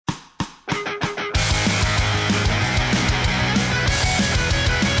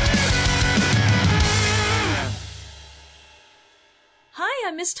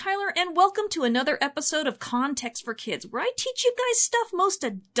Miss Tyler, and welcome to another episode of Context for Kids, where I teach you guys stuff most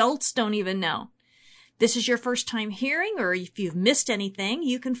adults don't even know. This is your first time hearing, or if you've missed anything,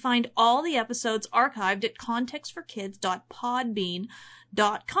 you can find all the episodes archived at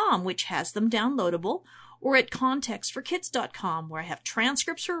contextforkids.podbean.com, which has them downloadable, or at contextforkids.com, where I have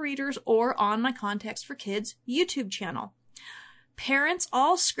transcripts for readers, or on my Context for Kids YouTube channel. Parents,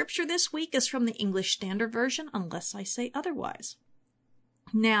 all scripture this week is from the English Standard Version, unless I say otherwise.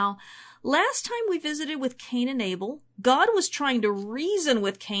 Now, last time we visited with Cain and Abel, God was trying to reason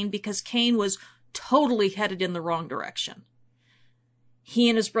with Cain because Cain was totally headed in the wrong direction. He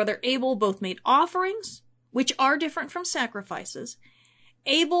and his brother Abel both made offerings, which are different from sacrifices.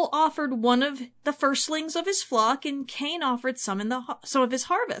 Abel offered one of the firstlings of his flock, and Cain offered some of his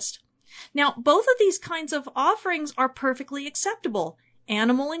harvest. Now, both of these kinds of offerings are perfectly acceptable,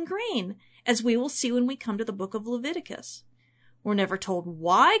 animal and grain, as we will see when we come to the book of Leviticus. We're never told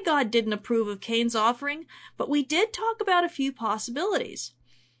why God didn't approve of Cain's offering, but we did talk about a few possibilities.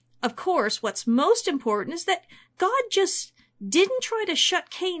 Of course, what's most important is that God just didn't try to shut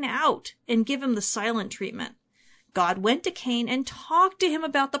Cain out and give him the silent treatment. God went to Cain and talked to him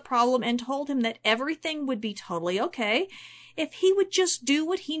about the problem and told him that everything would be totally okay if he would just do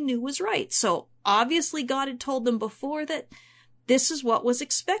what he knew was right. So obviously God had told them before that this is what was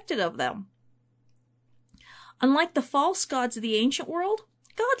expected of them. Unlike the false gods of the ancient world,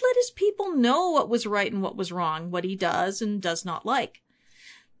 God let his people know what was right and what was wrong, what he does and does not like.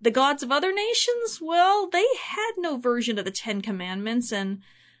 The gods of other nations, well, they had no version of the Ten Commandments, and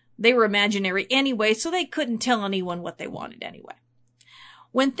they were imaginary anyway, so they couldn't tell anyone what they wanted anyway.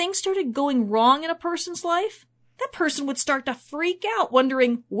 When things started going wrong in a person's life, that person would start to freak out,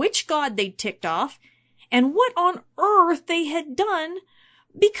 wondering which god they'd ticked off and what on earth they had done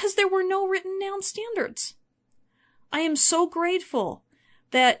because there were no written down standards. I am so grateful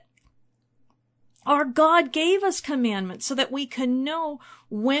that our God gave us commandments so that we can know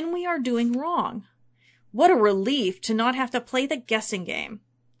when we are doing wrong. What a relief to not have to play the guessing game.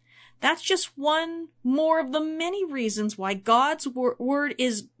 That's just one more of the many reasons why God's word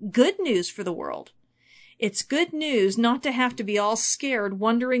is good news for the world. It's good news not to have to be all scared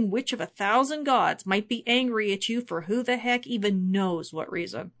wondering which of 1,000 gods might be angry at you for who the heck even knows what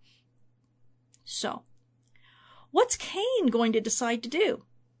reason. So, what's Cain going to decide to do?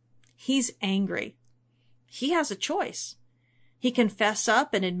 He's angry. He has a choice. He can fess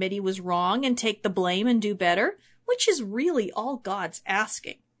up and admit he was wrong and take the blame and do better, which is really all God's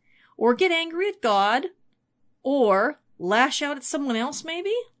asking. Or get angry at God, or lash out at someone else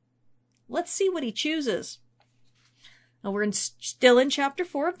maybe? Let's see what he chooses. Now we're still in chapter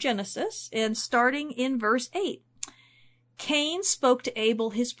 4 of Genesis, and starting in verse 8. Cain spoke to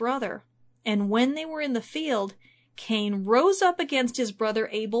Abel his brother, and when they were in the field, Cain rose up against his brother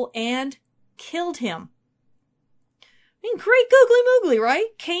Abel and killed him. I mean, great googly moogly,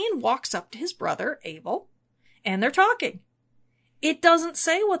 right? Cain walks up to his brother Abel, and they're talking. It doesn't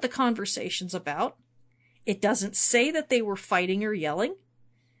say what the conversation's about. It doesn't say that they were fighting or yelling.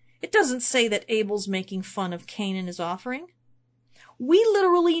 It doesn't say that Abel's making fun of Cain and his offering. We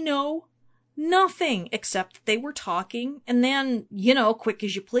literally know nothing except that they were talking, and then, quick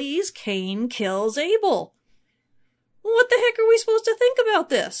as you please, Cain kills Abel. What the heck are we supposed to think about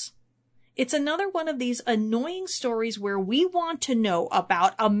this? It's another one of these annoying stories where we want to know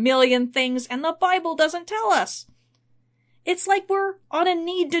about a million things and the Bible doesn't tell us. It's like we're on a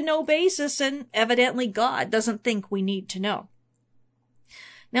need-to-know basis, and evidently God doesn't think we need to know.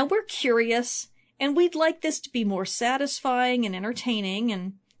 Now, we're curious, and we'd like this to be more satisfying and entertaining,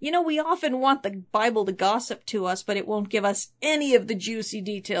 and, we often want the Bible to gossip to us, but it won't give us any of the juicy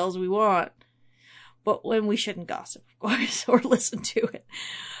details we want. But when we shouldn't gossip, of course, or listen to it.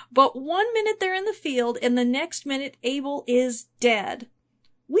 But 1 minute they're in the field, and the next minute Abel is dead.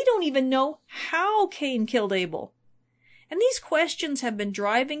 We don't even know how Cain killed Abel. And these questions have been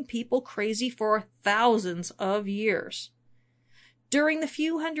driving people crazy for thousands of years. During the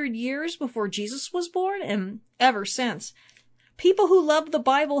few hundred years before Jesus was born, and ever since, people who love the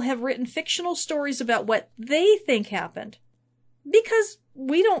Bible have written fictional stories about what they think happened. Because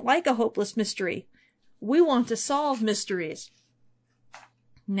we don't like a hopeless mystery. We want to solve mysteries.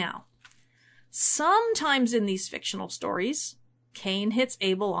 Now, sometimes in these fictional stories, Cain hits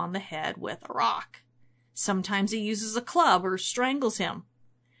Abel on the head with a rock. Sometimes he uses a club or strangles him.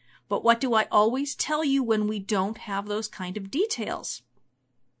 But what do I always tell you when we don't have those kind of details?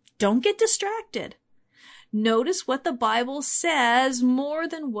 Don't get distracted. Notice what the Bible says more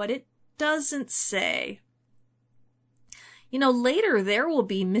than what it doesn't say. Later there will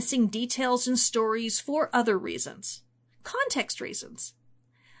be missing details in stories for other reasons. Context reasons.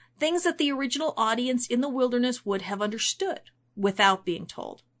 things that the original audience in the wilderness would have understood without being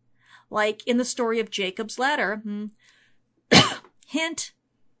told. Like in the story of Jacob's ladder. Hint,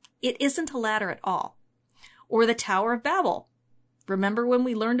 it isn't a ladder at all. Or the Tower of Babel. Remember when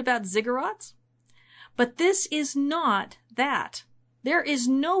we learned about ziggurats? But this is not that. There is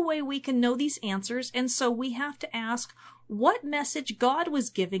no way we can know these answers, and so we have to ask what message God was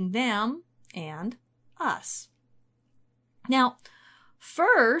giving them and us. Now,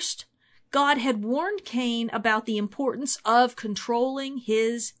 first, God had warned Cain about the importance of controlling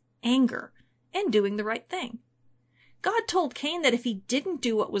his anger and doing the right thing. God told Cain that if he didn't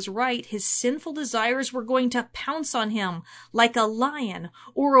do what was right, his sinful desires were going to pounce on him like a lion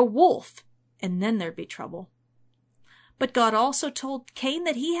or a wolf, and then there'd be trouble. But God also told Cain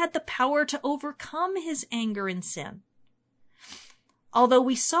that he had the power to overcome his anger and sin. Although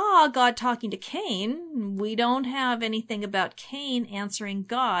we saw God talking to Cain, we don't have anything about Cain answering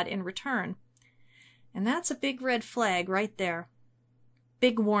God in return. And that's a big red flag right there.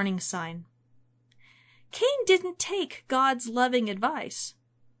 Big warning sign. Cain didn't take God's loving advice.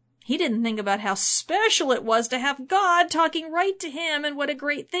 He didn't think about how special it was to have God talking right to him and what a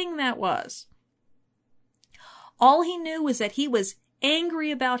great thing that was. All he knew was that he was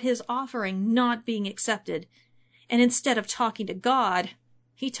angry about his offering not being accepted, and instead of talking to God,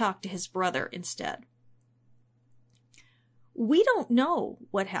 he talked to his brother instead. We don't know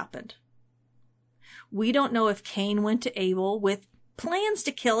what happened. We don't know if Cain went to Abel with plans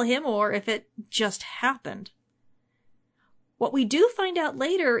to kill him or if it just happened. What we do find out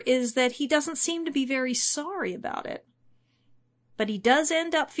later is that he doesn't seem to be very sorry about it. But he does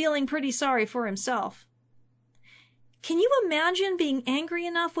end up feeling pretty sorry for himself. Can you imagine being angry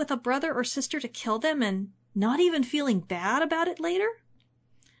enough with a brother or sister to kill them and not even feeling bad about it later?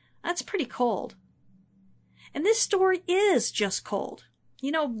 That's pretty cold. And this story is just cold.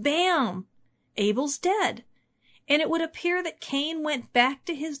 Bam! Abel's dead. And it would appear that Cain went back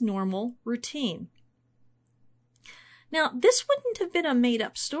to his normal routine. Now, this wouldn't have been a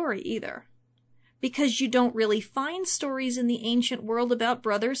made-up story either, because you don't really find stories in the ancient world about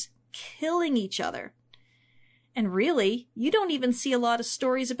brothers killing each other. And really, you don't even see a lot of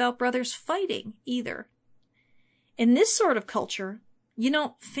stories about brothers fighting either. In this sort of culture,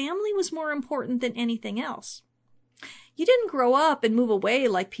 family was more important than anything else. You didn't grow up and move away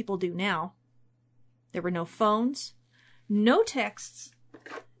like people do now. There were no phones, no texts,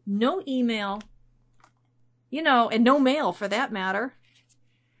 no email, and no mail for that matter.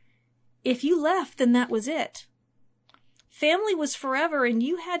 If you left, then that was it. Family was forever, and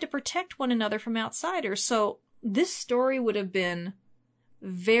you had to protect one another from outsiders, so this story would have been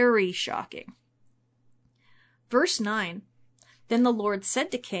very shocking. Verse 9, Then the Lord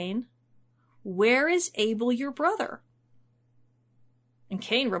said to Cain, "Where is Abel your brother?" And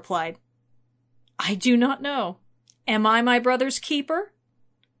Cain replied, "I do not know. Am I my brother's keeper?"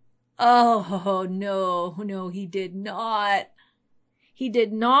 Oh, no, he did not. He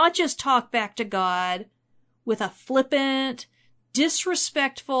did not just talk back to God with a flippant,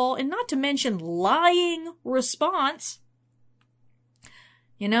 disrespectful, and not to mention lying response.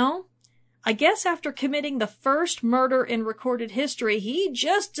 I guess after committing the first murder in recorded history, he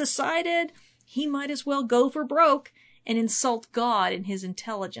just decided he might as well go for broke and insult God and his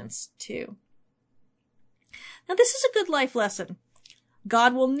intelligence, too. Now, this is a good life lesson.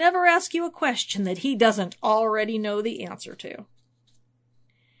 God will never ask you a question that he doesn't already know the answer to.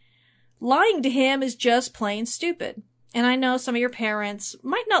 Lying to him is just plain stupid. And I know some of your parents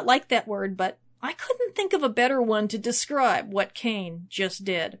might not like that word, but I couldn't think of a better one to describe what Cain just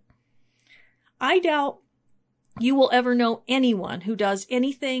did. I doubt you will ever know anyone who does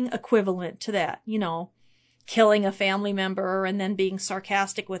anything equivalent to that, killing a family member and then being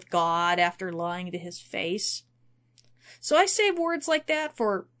sarcastic with God after lying to his face. So I save words like that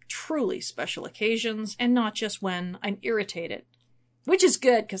for truly special occasions and not just when I'm irritated, which is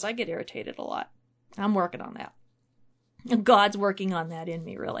good because I get irritated a lot. I'm working on that. God's working on that in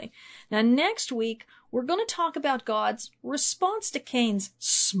me, really. Now, next week, we're going to talk about God's response to Cain's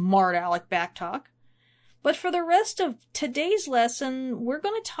smart aleck backtalk. But for the rest of today's lesson, we're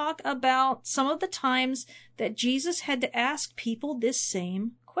going to talk about some of the times that Jesus had to ask people this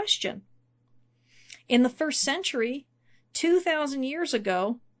same question. In the first century, 2,000 years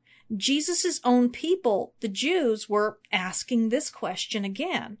ago, Jesus' own people, the Jews, were asking this question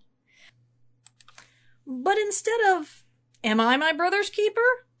again. But instead of, "Am I my brother's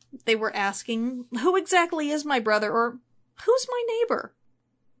keeper?" they were asking, "Who exactly is my brother?" or "Who's my neighbor?"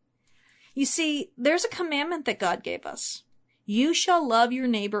 You see, there's a commandment that God gave us. You shall love your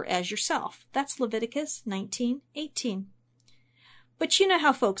neighbor as yourself. That's Leviticus 19:18. But you know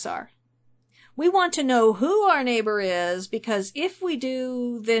how folks are. We want to know who our neighbor is, because if we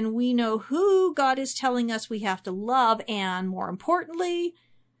do, then we know who God is telling us we have to love, and more importantly,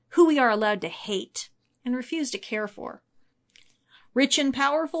 who we are allowed to hate and refuse to care for. Rich and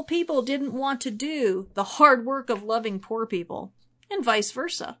powerful people didn't want to do the hard work of loving poor people, and vice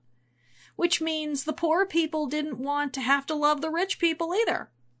versa. Which means the poor people didn't want to have to love the rich people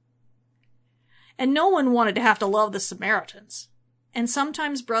either. And no one wanted to have to love the Samaritans. And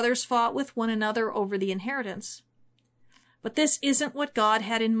sometimes brothers fought with one another over the inheritance. But this isn't what God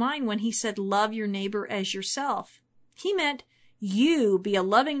had in mind when he said, love your neighbor as yourself. He meant you be a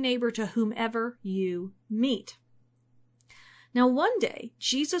loving neighbor to whomever you meet. Now one day,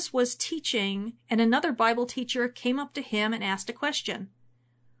 Jesus was teaching, and another Bible teacher came up to him and asked a question.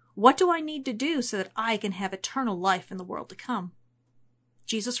 What do I need to do so that I can have eternal life in the world to come?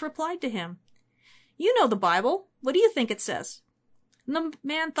 Jesus replied to him, you know the Bible. What do you think it says? And the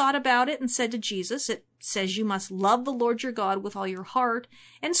man thought about it and said to Jesus, it says you must love the Lord your God with all your heart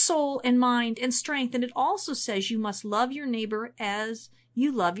and soul and mind and strength. And it also says you must love your neighbor as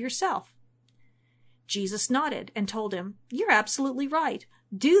you love yourself. Jesus nodded and told him, you're absolutely right.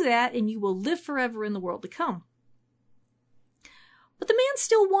 Do that and you will live forever in the world to come. But the man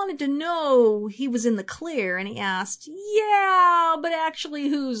still wanted to know he was in the clear, and he asked, yeah, but actually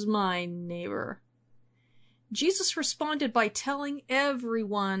who's my neighbor? Jesus responded by telling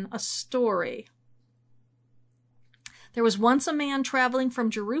everyone a story. There was once a man traveling from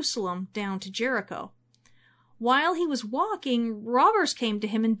Jerusalem down to Jericho. While he was walking, robbers came to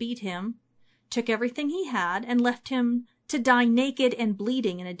him and beat him, took everything he had, and left him to die naked and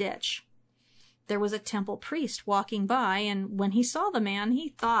bleeding in a ditch. There was a temple priest walking by, and when he saw the man, he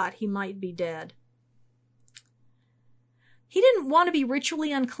thought he might be dead. He didn't want to be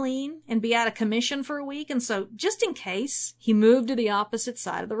ritually unclean and be out of commission for a week, and so, just in case, he moved to the opposite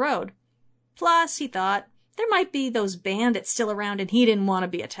side of the road. Plus, he thought, there might be those bandits still around and he didn't want to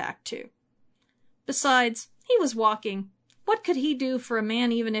be attacked too. Besides, he was walking. What could he do for a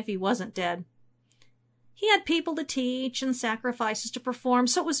man even if he wasn't dead? He had people to teach and sacrifices to perform,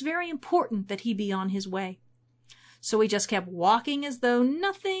 so it was very important that he be on his way. So he just kept walking as though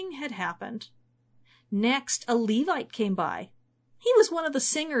nothing had happened. Next, a Levite came by. He was one of the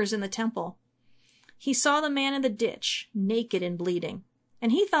singers in the temple. He saw the man in the ditch, naked and bleeding,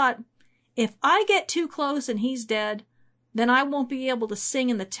 and he thought, if I get too close and he's dead, then I won't be able to sing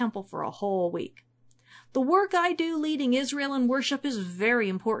in the temple for a whole week. The work I do leading Israel in worship is very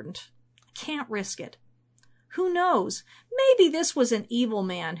important. I can't risk it. Who knows? Maybe this was an evil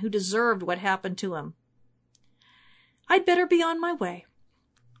man who deserved what happened to him. I'd better be on my way.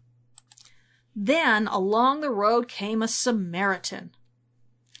 Then along the road came a Samaritan.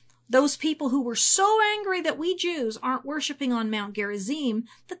 Those people who were so angry that we Jews aren't worshiping on Mount Gerizim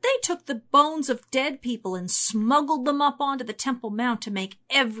that they took the bones of dead people and smuggled them up onto the Temple Mount to make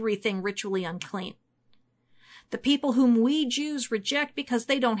everything ritually unclean. The people whom we Jews reject because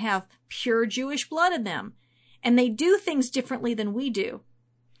they don't have pure Jewish blood in them, and they do things differently than we do.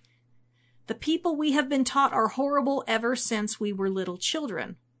 The people we have been taught are horrible ever since we were little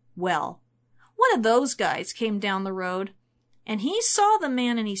children. Well, one of those guys came down the road, and he saw the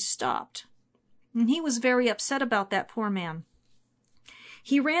man and he stopped. And he was very upset about that poor man.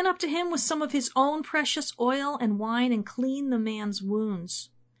 He ran up to him with some of his own precious oil and wine and cleaned the man's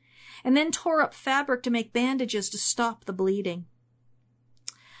wounds, and then tore up fabric to make bandages to stop the bleeding.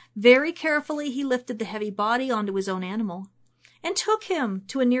 Very carefully he lifted the heavy body onto his own animal and took him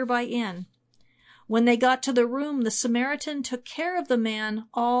to a nearby inn. When they got to the room, the Samaritan took care of the man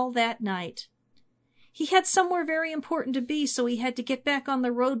all that night. He had somewhere very important to be, so he had to get back on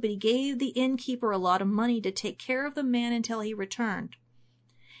the road, but he gave the innkeeper a lot of money to take care of the man until he returned.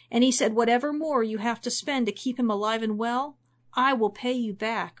 And he said, whatever more you have to spend to keep him alive and well, I will pay you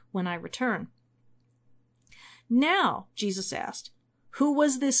back when I return. Now, Jesus asked, who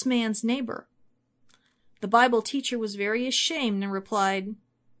was this man's neighbor? The Bible teacher was very ashamed and replied,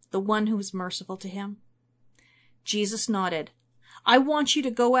 the one who was merciful to him. Jesus nodded. I want you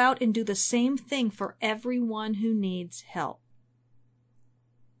to go out and do the same thing for everyone who needs help.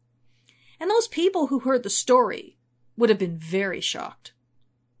 And those people who heard the story would have been very shocked.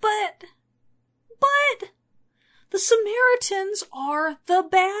 But, the Samaritans are the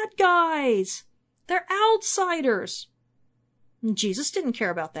bad guys. They're outsiders. And Jesus didn't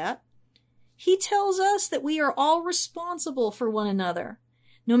care about that. He tells us that we are all responsible for one another,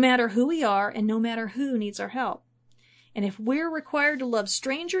 no matter who we are and no matter who needs our help. And if we're required to love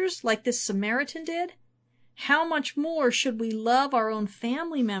strangers like this Samaritan did, how much more should we love our own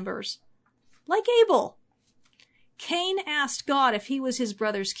family members, like Abel? Cain asked God if he was his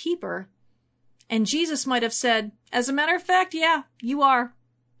brother's keeper, and Jesus might have said, as a matter of fact, yeah, you are.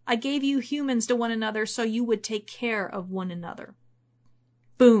 I gave you humans to one another so you would take care of one another.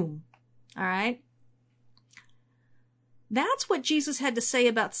 Boom. All right? That's what Jesus had to say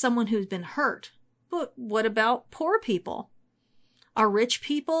about someone who's been hurt. But what about poor people? Are rich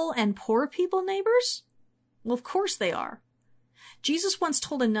people and poor people neighbors? Well, of course they are. Jesus once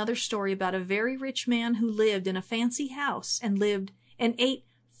told another story about a very rich man who lived in a fancy house and lived and ate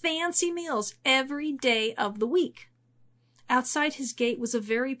fancy meals every day of the week. Outside his gate was a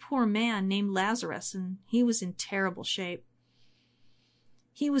very poor man named Lazarus, and he was in terrible shape.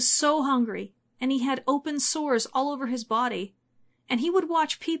 He was so hungry, and he had open sores all over his body, and he would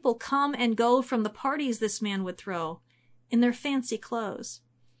watch people come and go from the parties this man would throw in their fancy clothes.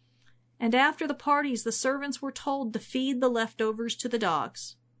 And after the parties, the servants were told to feed the leftovers to the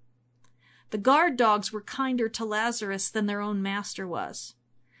dogs. The guard dogs were kinder to Lazarus than their own master was,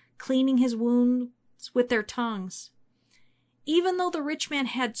 cleaning his wounds with their tongues. Even though the rich man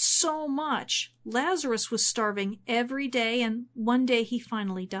had so much, Lazarus was starving every day, and one day he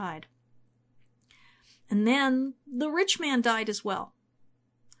finally died. And then the rich man died as well.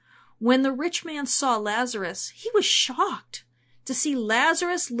 When the rich man saw Lazarus, he was shocked to see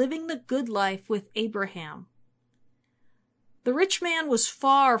Lazarus living the good life with Abraham. The rich man was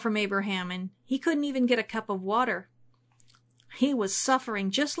far from Abraham, and he couldn't even get a cup of water. He was suffering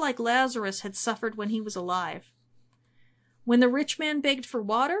just like Lazarus had suffered when he was alive. When the rich man begged for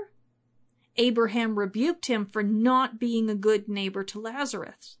water, Abraham rebuked him for not being a good neighbor to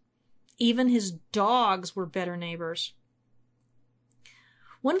Lazarus. Even his dogs were better neighbors.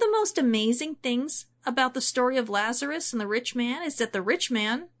 One of the most amazing things about the story of Lazarus and the rich man is that the rich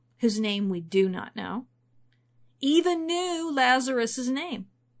man, whose name we do not know, even knew Lazarus' name.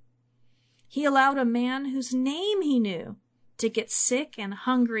 He allowed a man whose name he knew to get sick and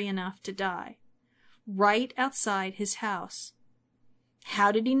hungry enough to die, right outside his house.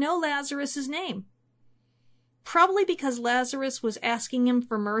 How did he know Lazarus' name? Probably because Lazarus was asking him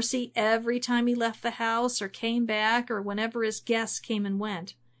for mercy every time he left the house or came back or whenever his guests came and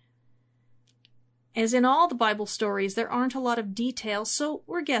went. As in all the Bible stories, there aren't a lot of details, so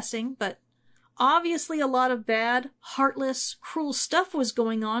we're guessing, but obviously a lot of bad, heartless, cruel stuff was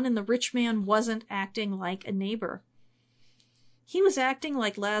going on, and the rich man wasn't acting like a neighbor. He was acting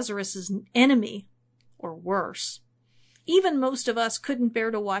like Lazarus' enemy, or worse. Even most of us couldn't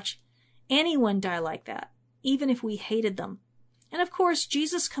bear to watch anyone die like that, even if we hated them. And of course,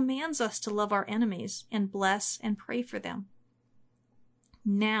 Jesus commands us to love our enemies and bless and pray for them.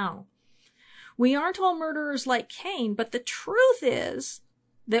 Now, we aren't all murderers like Cain, but the truth is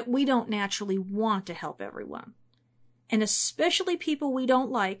that we don't naturally want to help everyone, and especially people we don't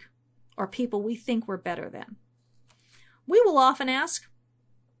like or people we think we're better than. We will often ask,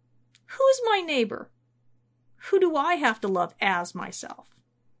 who's my neighbor? Who do I have to love as myself?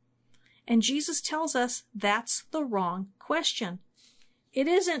 And Jesus tells us that's the wrong question. It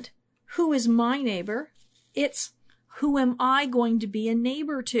isn't, who is my neighbor? It's, who am I going to be a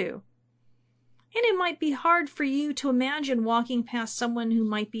neighbor to? And it might be hard for you to imagine walking past someone who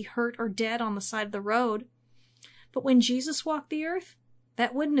might be hurt or dead on the side of the road. But when Jesus walked the earth,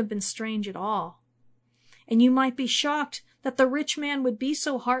 that wouldn't have been strange at all. And you might be shocked that the rich man would be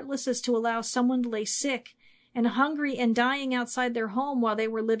so heartless as to allow someone to lay sick and hungry and dying outside their home while they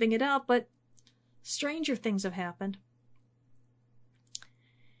were living it up, but stranger things have happened.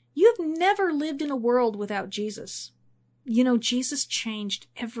 You have never lived in a world without Jesus. You know, Jesus changed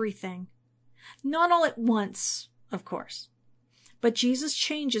everything. Not all at once, of course, but Jesus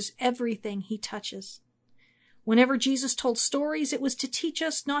changes everything he touches. Whenever Jesus told stories, it was to teach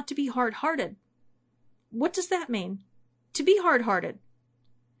us not to be hard-hearted. What does that mean? To be hard-hearted?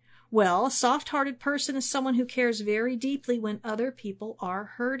 Well, a soft-hearted person is someone who cares very deeply when other people are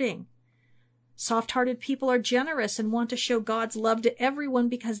hurting. Soft-hearted people are generous and want to show God's love to everyone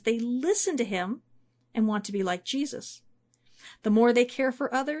because they listen to him and want to be like Jesus. The more they care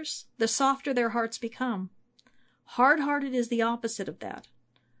for others, the softer their hearts become. Hard-hearted is the opposite of that.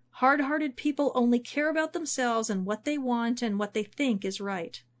 Hard-hearted people only care about themselves and what they want and what they think is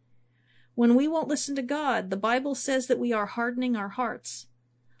right. When we won't listen to God, the Bible says that we are hardening our hearts.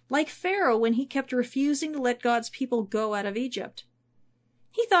 Like Pharaoh when he kept refusing to let God's people go out of Egypt.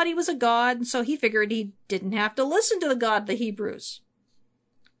 He thought he was a god, and so he figured he didn't have to listen to the God of the Hebrews.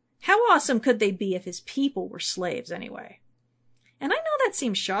 How awesome could they be if his people were slaves anyway? And I know that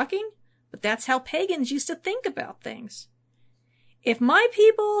seems shocking, but that's how pagans used to think about things. If my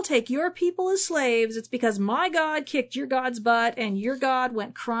people take your people as slaves, it's because my God kicked your God's butt and your God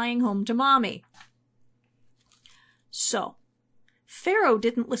went crying home to mommy. So, Pharaoh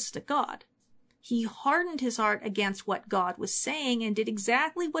didn't listen to God. He hardened his heart against what God was saying and did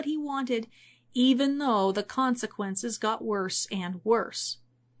exactly what he wanted, even though the consequences got worse and worse.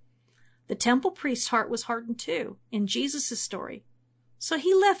 The temple priest's heart was hardened too, in Jesus' story. So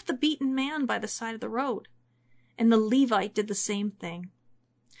he left the beaten man by the side of the road. And the Levite did the same thing.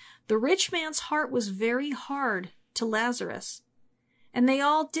 The rich man's heart was very hard to Lazarus. And they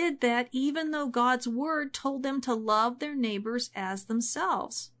all did that even though God's word told them to love their neighbors as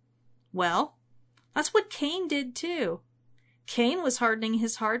themselves. Well, that's what Cain did too. Cain was hardening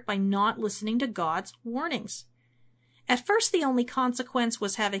his heart by not listening to God's warnings. At first, the only consequence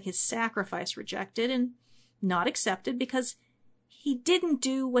was having his sacrifice rejected and not accepted because he didn't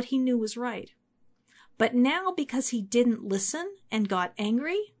do what he knew was right. But now, because he didn't listen and got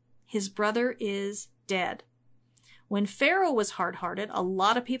angry, his brother is dead. When Pharaoh was hard-hearted, a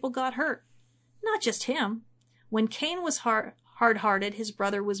lot of people got hurt. Not just him. When Cain was hard-hearted, his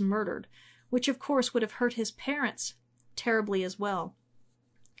brother was murdered, which of course would have hurt his parents terribly as well.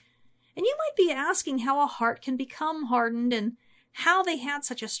 And you might be asking how a heart can become hardened and how they had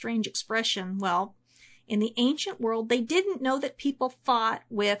such a strange expression. Well, in the ancient world, they didn't know that people thought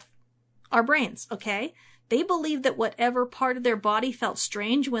with our brains, okay? They believed that whatever part of their body felt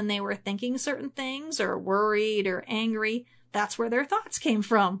strange when they were thinking certain things or worried or angry, that's where their thoughts came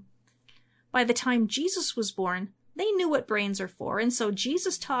from. By the time Jesus was born, they knew what brains are for, and so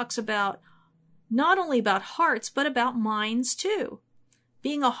Jesus talks about not only about hearts, but about minds too.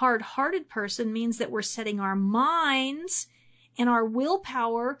 Being a hard-hearted person means that we're setting our minds and our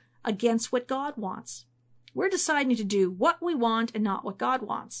willpower against what God wants. We're deciding to do what we want and not what God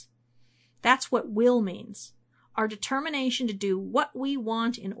wants. That's what will means. Our determination to do what we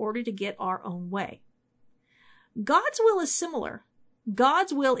want in order to get our own way. God's will is similar.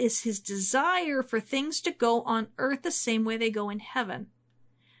 God's will is his desire for things to go on earth the same way they go in heaven.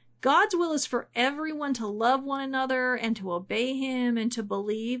 God's will is for everyone to love one another and to obey him and to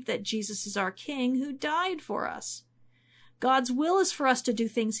believe that Jesus is our King who died for us. God's will is for us to do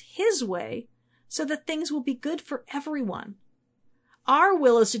things his way so that things will be good for everyone. Our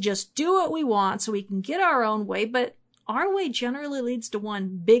will is to just do what we want so we can get our own way, but our way generally leads to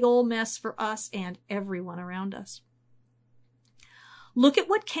one big old mess for us and everyone around us. Look at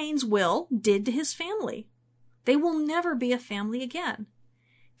what Cain's will did to his family. They will never be a family again.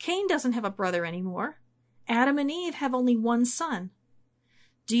 Cain doesn't have a brother anymore. Adam and Eve have only one son.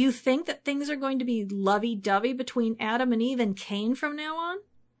 Do you think that things are going to be lovey-dovey between Adam and Eve and Cain from now on?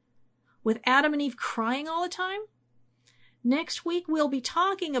 With Adam and Eve crying all the time? Next week, we'll be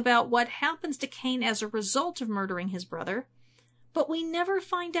talking about what happens to Cain as a result of murdering his brother, but we never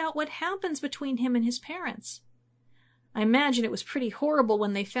find out what happens between him and his parents. I imagine it was pretty horrible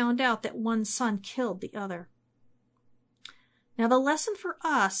when they found out that one son killed the other. Now, the lesson for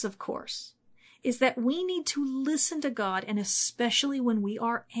us, of course, is that we need to listen to God, and especially when we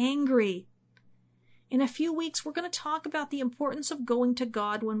are angry. In a few weeks, we're going to talk about the importance of going to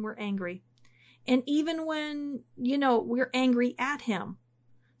God when we're angry. And even when, we're angry at him.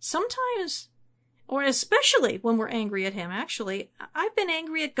 Sometimes, or especially when we're angry at him, actually. I've been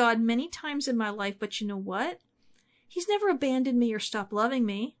angry at God many times in my life, but you know what? He's never abandoned me or stopped loving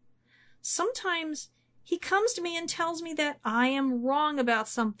me. Sometimes he comes to me and tells me that I am wrong about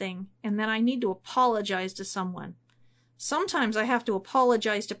something and that I need to apologize to someone. Sometimes I have to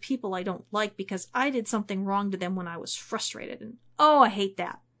apologize to people I don't like because I did something wrong to them when I was frustrated. And I hate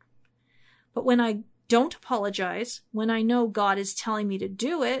that. But when I don't apologize, when I know God is telling me to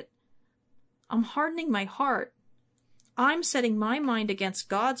do it, I'm hardening my heart. I'm setting my mind against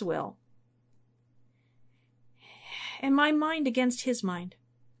God's will. And my mind against his mind.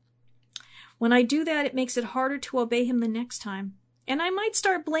 When I do that, it makes it harder to obey him the next time. And I might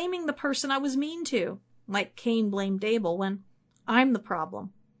start blaming the person I was mean to, like Cain blamed Abel, when I'm the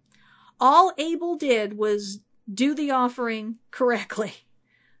problem. All Abel did was do the offering correctly.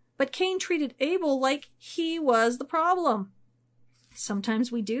 But Cain treated Abel like he was the problem.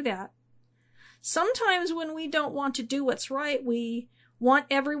 Sometimes we do that. Sometimes when we don't want to do what's right, we want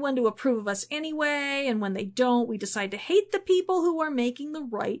everyone to approve of us anyway, and when they don't, we decide to hate the people who are making the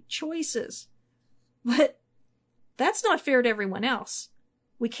right choices. But that's not fair to everyone else.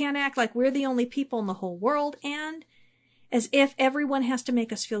 We can't act like we're the only people in the whole world, and as if everyone has to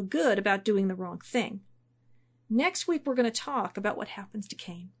make us feel good about doing the wrong thing. Next week, we're going to talk about what happens to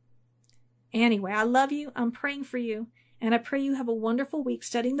Cain. Anyway, I love you. I'm praying for you. And I pray you have a wonderful week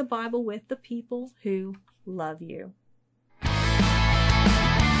studying the Bible with the people who love you.